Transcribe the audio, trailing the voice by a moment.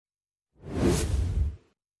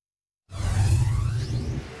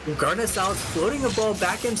Garnet Salad's floating a ball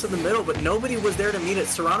back into the middle, but nobody was there to meet it.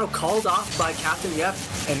 Serrano called off by Captain Yep,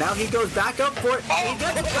 and now he goes back up for it. He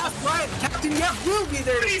gets it past Bryant. Captain Yep will be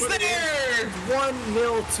there to put it in.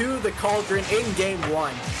 1-0 to the Cauldron in Game 1.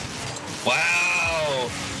 Wow.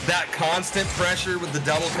 That constant pressure with the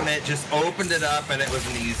double commit just opened it up, and it was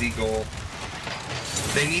an easy goal.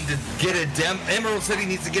 They need to get a Emerald City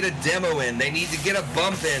needs to get a demo in. They need to get a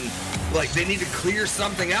bump in. Like, they need to clear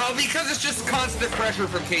something out because it's just constant pressure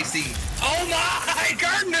from KC. Oh my!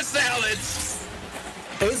 Garden of Salads!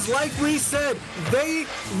 It's like we said, they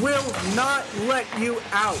will not let you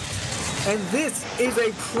out. And this is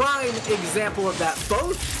a prime example of that.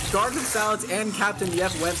 Both Garden of Salads and Captain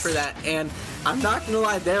Yep went for that. And I'm not going to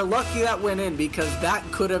lie, they're lucky that went in because that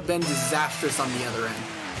could have been disastrous on the other end.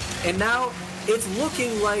 And now it's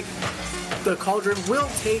looking like the Cauldron will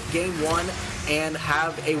take Game 1 and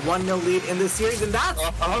have a 1-0 lead in this series, and that's...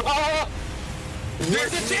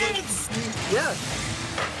 There's a chance! Yeah.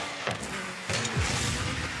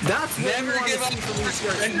 That's what never give up from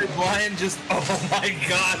ECRC. Brian just... Oh my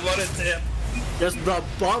god, what a tip. Just the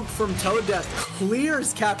bump from Toaddeath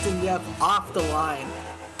clears Captain Yep off the line.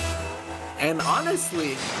 And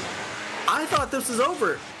honestly, I thought this was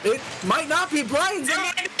over. It might not be Brian's. It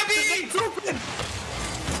might not be! It's open!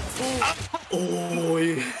 Oh,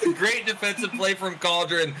 yeah. Great defensive play from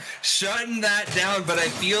Cauldron, shutting that down, but I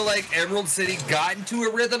feel like Emerald City got into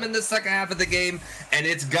a rhythm in the second half of the game, and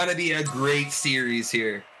it's gonna be a great series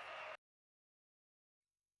here.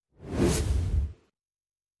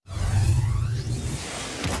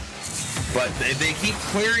 But they keep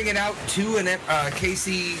clearing it out to an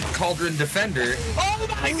KC Cauldron defender. Oh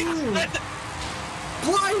my god!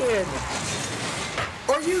 Brian!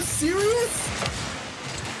 Are you serious?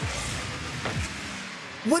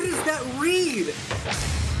 What is that read?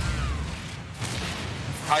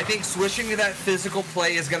 I think switching to that physical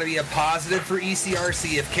play is going to be a positive for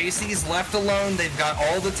ECRC. If KC's left alone, they've got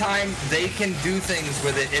all the time. They can do things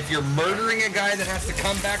with it. If you're murdering a guy that has to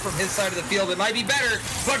come back from his side of the field, it might be better.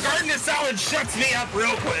 But Garden of Salads shuts me up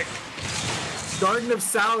real quick. Garden of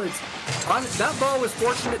Salads. That ball was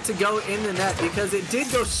fortunate to go in the net because it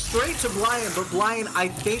did go straight to Blian, but Blian, I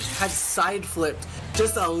think, had side flipped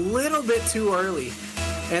just a little bit too early.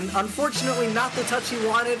 And unfortunately, not the touch he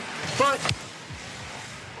wanted, but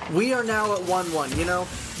we are now at 1-1, you know?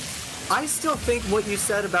 I still think what you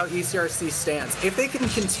said about ECRC stands. If they can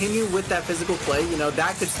continue with that physical play, you know,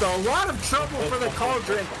 that could spell a lot of trouble for the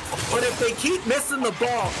Cauldron. But if they keep missing the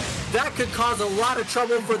ball, that could cause a lot of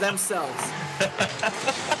trouble for themselves.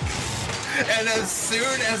 And as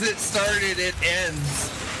soon as it started, it ends.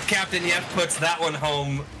 Captain Yep puts that one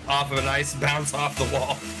home off of a nice bounce off the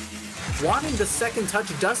wall. Wanting the second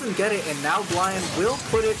touch, doesn't get it, and now Blian will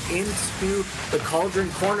put it into the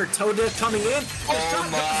Cauldron corner. Toaddeath coming in. Oh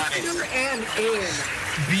my. And in.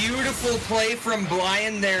 Beautiful play from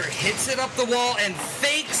Blian there. Hits it up the wall and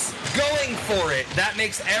fakes going for it. That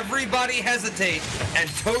makes everybody hesitate. And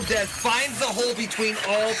Toaddeath finds the hole between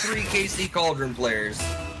all three KC Cauldron players.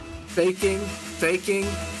 Faking, faking,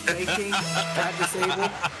 faking. Chat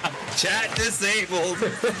disabled. Chat disabled.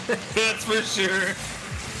 That's for sure.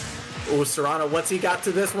 Oh, Serrano, what's he got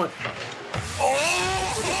to this one? Oh!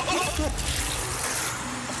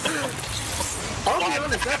 I'll be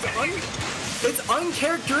honest, it's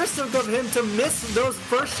uncharacteristic of him to miss those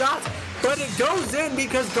first shots, but it goes in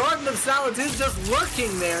because Garden of Salads is just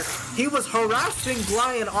lurking there. He was harassing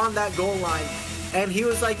Blian on that goal line, and he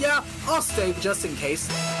was like, yeah, I'll stay just in case.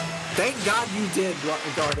 Thank God you did,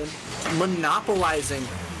 Garden, monopolizing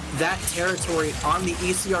that territory on the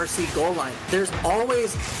ECRC goal line. There's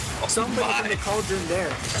always somebody in the Cauldron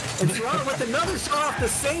there. And Serrano with another shot off the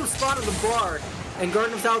same spot of the bar. And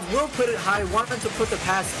Garden of Salads will put it high, wanted to put the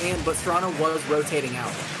pass in, but Serrano was rotating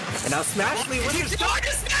out. And now Smashley with his shot.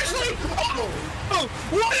 Smashley! Oh,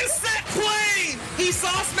 what a set play! He saw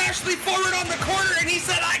Smashley forward on the corner and he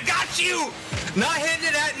said, I got you! Not hitting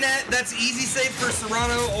it at net. That's easy save for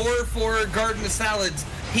Serrano or for Garden of Salads.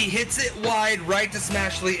 He hits it wide, right to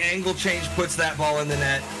Smashley, angle change, puts that ball in the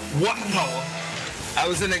net. Wow! That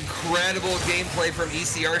was an incredible gameplay from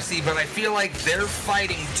ECRC, but I feel like they're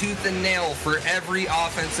fighting tooth and nail for every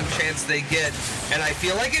offensive chance they get. And I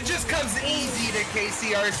feel like it just comes easy to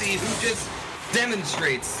KCRC, who just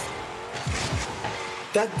demonstrates.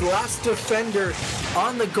 That glass defender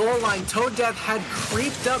on the goal line, Toaddeath had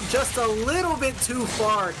creeped up just a little bit too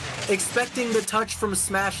far, expecting the touch from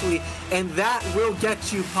Smashley, and that will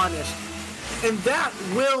get you punished. And that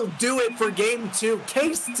will do it for Game 2.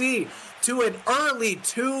 KC to an early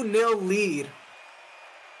 2-0 lead.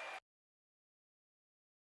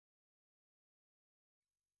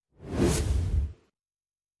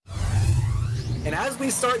 And as we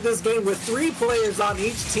start this game with 3 players on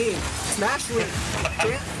each team, Smashley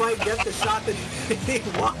can't quite get the shot that he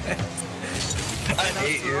wants. I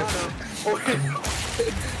hate you.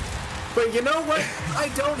 But you know what? I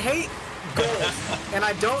don't hate goals, and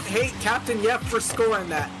I don't hate Captain Yef for scoring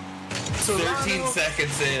that. 13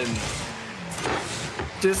 seconds in.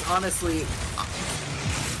 Just honestly,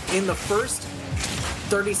 in the first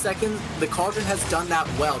 30 seconds, the Cauldron has done that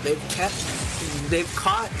well. They've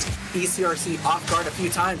caught ECRC off guard a few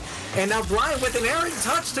times. And now Brian with an errant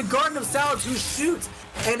touch to Garden of Salads, who shoots,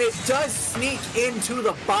 and it does sneak into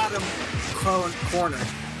the bottom corner.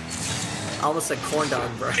 I almost said corn dog,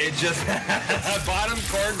 bro. It just, bottom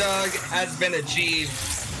corn dog has been achieved.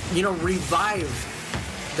 You know, revive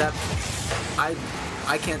that,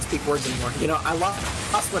 I can't speak words anymore. You know, I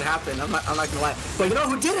lost what happened. I'm not gonna lie. But you know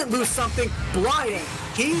who didn't lose something? Brian.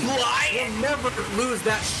 He will never lose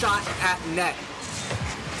that shot at net.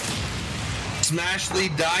 Smashley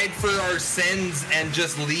died for our sins and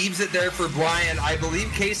just leaves it there for Brian. I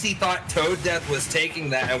believe Casey thought Toad Death was taking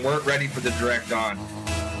that and weren't ready for the direct on.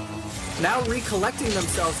 Now recollecting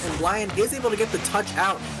themselves, and Brian is able to get the touch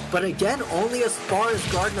out, but again, only as far as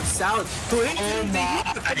Garden of Salads, who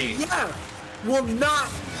will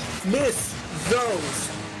not miss those.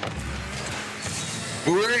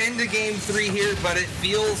 We're into game 3 here, but it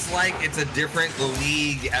feels like it's a different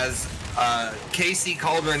league as KC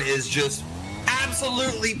Cauldron is just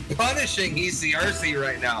absolutely punishing ECRC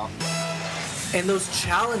right now. And those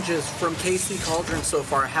challenges from KC Cauldron so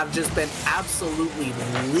far have just been absolutely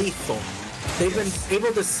lethal. They've been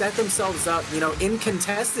able to set themselves up, you know, in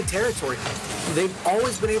contested territory. They've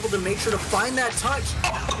always been able to make sure to find that touch.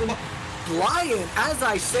 And Brian, as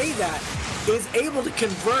I say that, is able to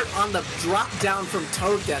convert on the drop down from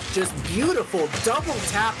Toad Death. Just beautiful double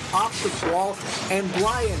tap off the wall, and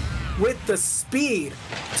Brian with the speed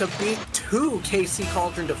to beat 2 KC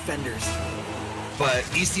Cauldron defenders. But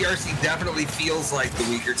ECRC definitely feels like the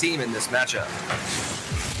weaker team in this matchup.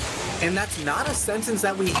 And that's not a sentence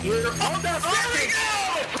that we hear all that often.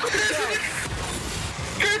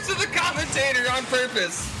 Here's to the commentator on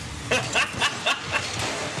purpose.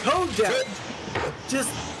 Toad Death, just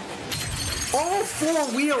all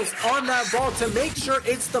 4 wheels on that ball to make sure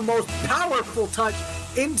it's the most powerful touch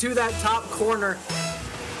into that top corner.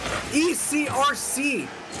 ECRC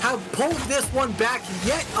have pulled this one back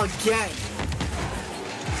yet again.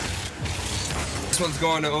 This one's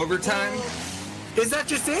going to overtime. Is that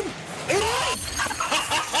just in? It is!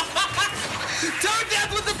 Toad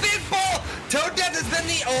Death with the big ball! Toad Death has been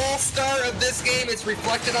the all-star of this game. It's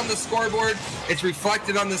reflected on the scoreboard. It's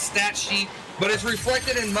reflected on the stat sheet. But it's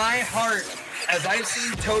reflected in my heart as I've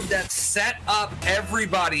seen Toad Death set up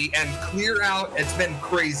everybody and clear out. It's been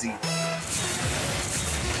crazy.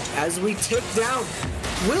 As we tick down,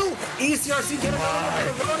 will ECRC get another one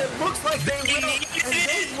on the road? It looks like they will, and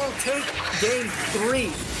they will take game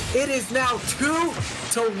 3. It is now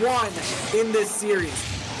 2-1 in this series.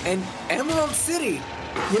 And Emerald City,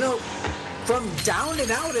 you know, from down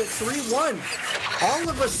and out at 3-1, all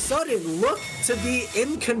of a sudden look to be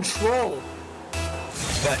in control.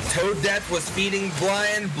 But Toad Death was feeding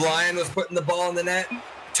Brian. Brian was putting the ball in the net.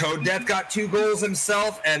 Toad Death got 2 goals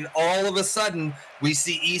himself, and all of a sudden, we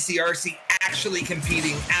see ECRC actually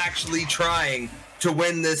competing, actually trying to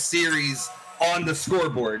win this series on the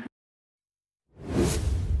scoreboard.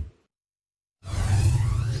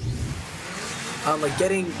 Like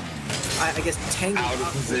getting, I guess, tangled out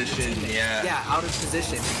of position, yeah. Yeah, out of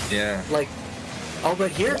position. Yeah. Like, oh,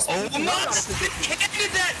 but here's... Oh, nuts!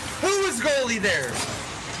 Handed that! Who was goalie there?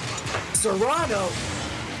 Serrano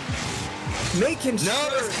making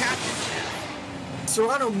sure...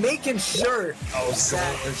 Serrano making sure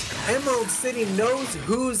that Emerald City knows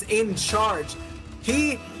who's in charge.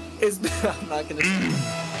 He is... I'm not gonna...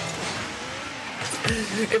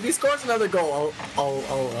 If he scores another goal,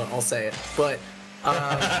 I'll say it. But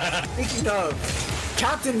speaking of,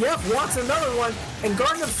 Captain Yef wants another one, and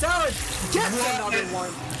Garden of Salad gets another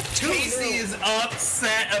one. Casey is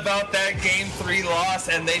upset about that Game 3 loss,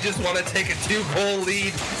 and they just want to take a 2-goal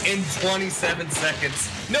lead in 27 seconds.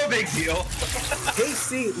 No big deal.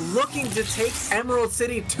 Casey looking to take Emerald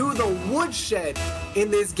City to the woodshed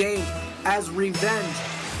in this game as revenge.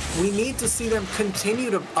 We need to see them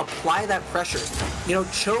continue to apply that pressure. You know,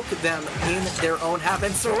 choke them in their own half.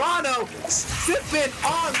 And Serrano sipping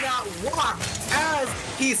on that walk as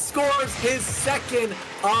he scores his 2nd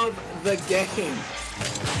of the game.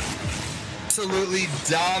 Absolutely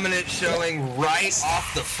dominant showing right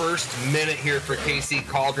off the first minute here for KC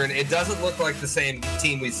Cauldron. It doesn't look like the same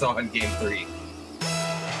team we saw in Game 3.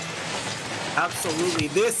 Absolutely.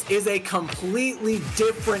 This is a completely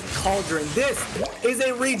different Cauldron. This is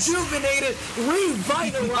a rejuvenated,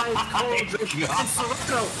 revitalized Cauldron. And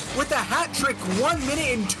Serrano with a hat trick 1 minute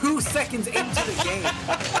and 2 seconds into the game.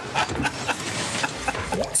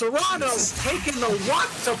 Serrano taking the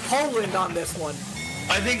walk to Poland on this one.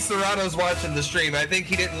 I think Serrano's watching the stream. I think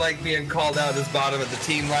he didn't like being called out as bottom of the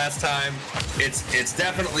team last time. It's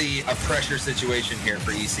definitely a pressure situation here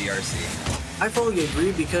for ECRC. I fully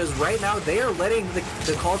agree because right now they are letting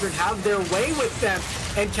the Cauldron have their way with them.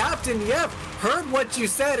 And Captain Yep heard what you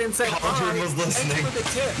said and said, Cauldron was listening. Thanks for the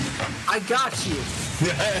tip. I got you.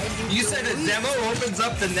 You said a demo opens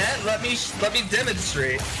up the net. Let me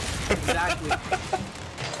demonstrate. Exactly.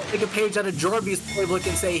 Take a page out of Jorby's playbook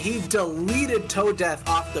and say he deleted Toe Death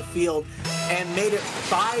off the field and made it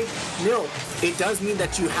 5-0. It does mean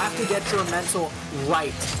that you have to get your mental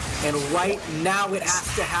right. And right now it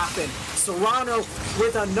has to happen. Serrano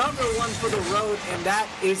with another one for the road, and that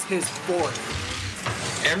is his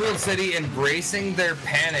 4th. Emerald City embracing their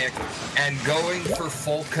panic and going for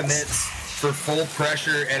full commits, for full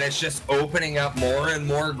pressure, and it's just opening up more and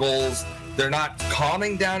more goals. They're not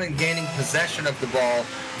calming down and gaining possession of the ball.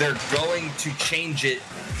 They're going to change it.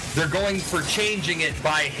 They're going for changing it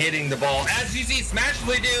by hitting the ball, as you see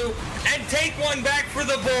Smashly do, and take one back for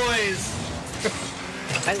the boys.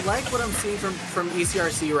 I like what I'm seeing from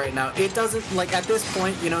ECRC right now. It doesn't, like, at this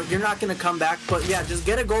point, you know, you're not going to come back, but yeah, just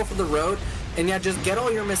get a goal for the road, and yeah, just get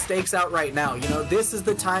all your mistakes out right now. You know, this is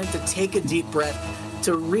the time to take a deep breath,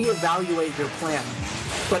 to reevaluate your plan.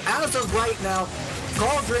 But as of right now,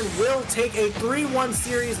 Cauldron will take a 3-1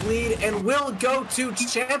 series lead and will go to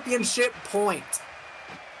championship point.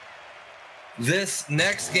 This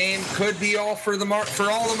next game could be all for all the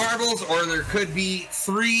marbles, or there could be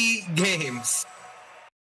 3 games.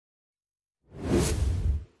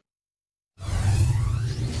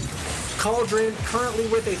 Cauldron currently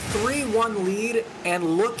with a 3-1 lead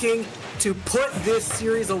and looking to put this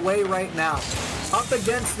series away right now. Up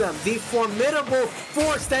against them, the formidable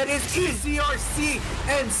force that is ECRC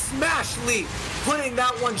and Smashly, putting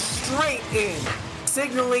that one straight in,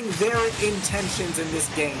 signaling their intentions in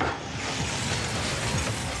this game.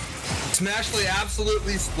 Smashly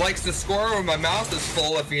absolutely likes to score when my mouth is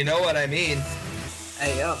full, if you know what I mean.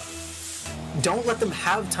 Hey, yo. Don't let them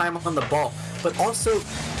have time on the ball. But also,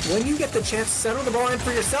 when you get the chance to settle the ball in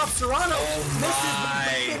for yourself, Serrano, this is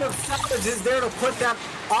the bit of salvage is there to put that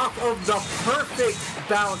off of the perfect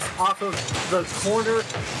bounce off of the corner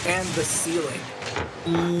and the ceiling.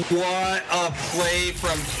 What a play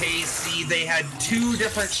from KC. They had 2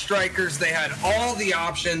 different strikers. They had all the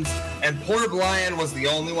options, and poor Blian was the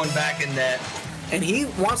only one back in net. And he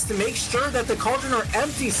wants to make sure that the Cauldron are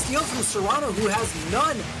empty. Steals from Serrano, who has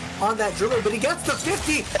none on that dribble, but he gets the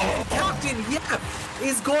 50, and Captain Yep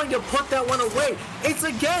is going to put that one away. It's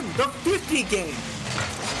again the 50 game.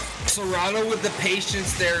 Serrano with the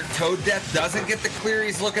patience there. Toad Death doesn't get the clear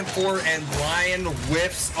he's looking for, and Lion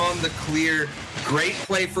whiffs on the clear. Great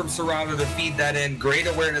play from Serrano to feed that in. Great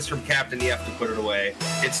awareness from Captain Yep to put it away.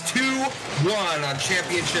 It's 2-1 on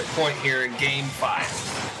championship point here in Game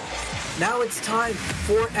 5. Now it's time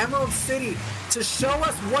for Emerald City to show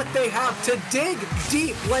us what they have, to dig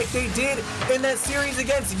deep like they did in that series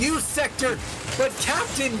against U Sector. But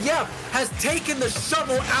Captain Yep has taken the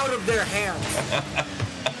shovel out of their hands.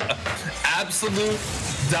 Absolute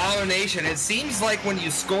domination. It seems like when you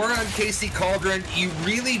score on KC Cauldron, you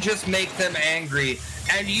really just make them angry.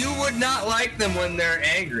 And you would not like them when they're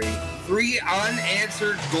angry. 3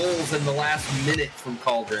 unanswered goals in the last minute from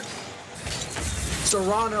Cauldron.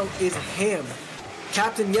 Serrano is him.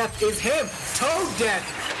 Captain Yep is him. Toe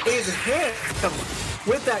Death is him.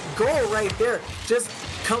 With that goal right there, just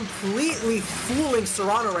completely fooling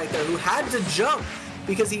Serrano right there, who had to jump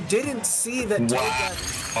because he didn't see that Toe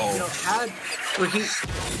Death, you know, had where he.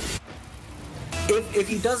 If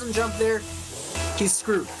he doesn't jump there, he's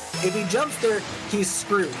screwed. If he jumps there, he's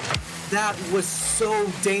screwed. That was so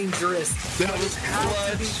dangerous. That was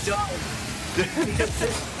had to be done. Because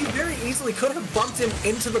he very easily could have bumped him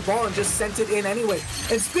into the ball and just sent it in anyway.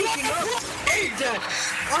 And speaking of, Death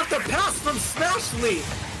off the pass from Smashly,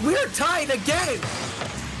 we're tied again.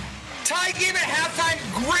 Tie game at halftime.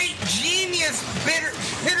 Great genius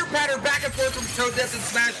pitter-patter back and forth from Toad Death and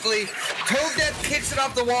Smashly. Toad Death kicks it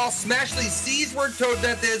off the wall. Smashly sees where Toad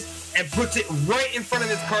Death is and puts it right in front of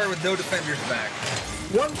his car with no defenders back.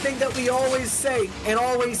 One thing that we always say and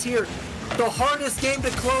always hear, the hardest game to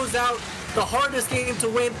close out, the hardest game to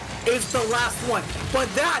win is the last one. But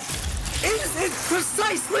that is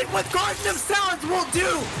precisely what Garden of Salads will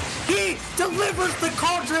do. He delivers the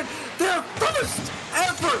Cauldron their first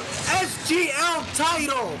ever SGL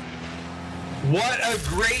title. What a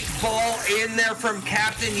great ball in there from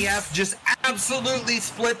Captain Yes. Just absolutely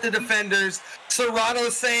split the defenders. Serrano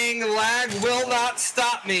saying, lag will not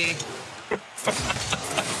stop me.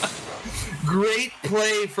 Great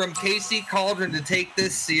play from KC Cauldron to take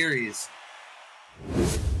this series.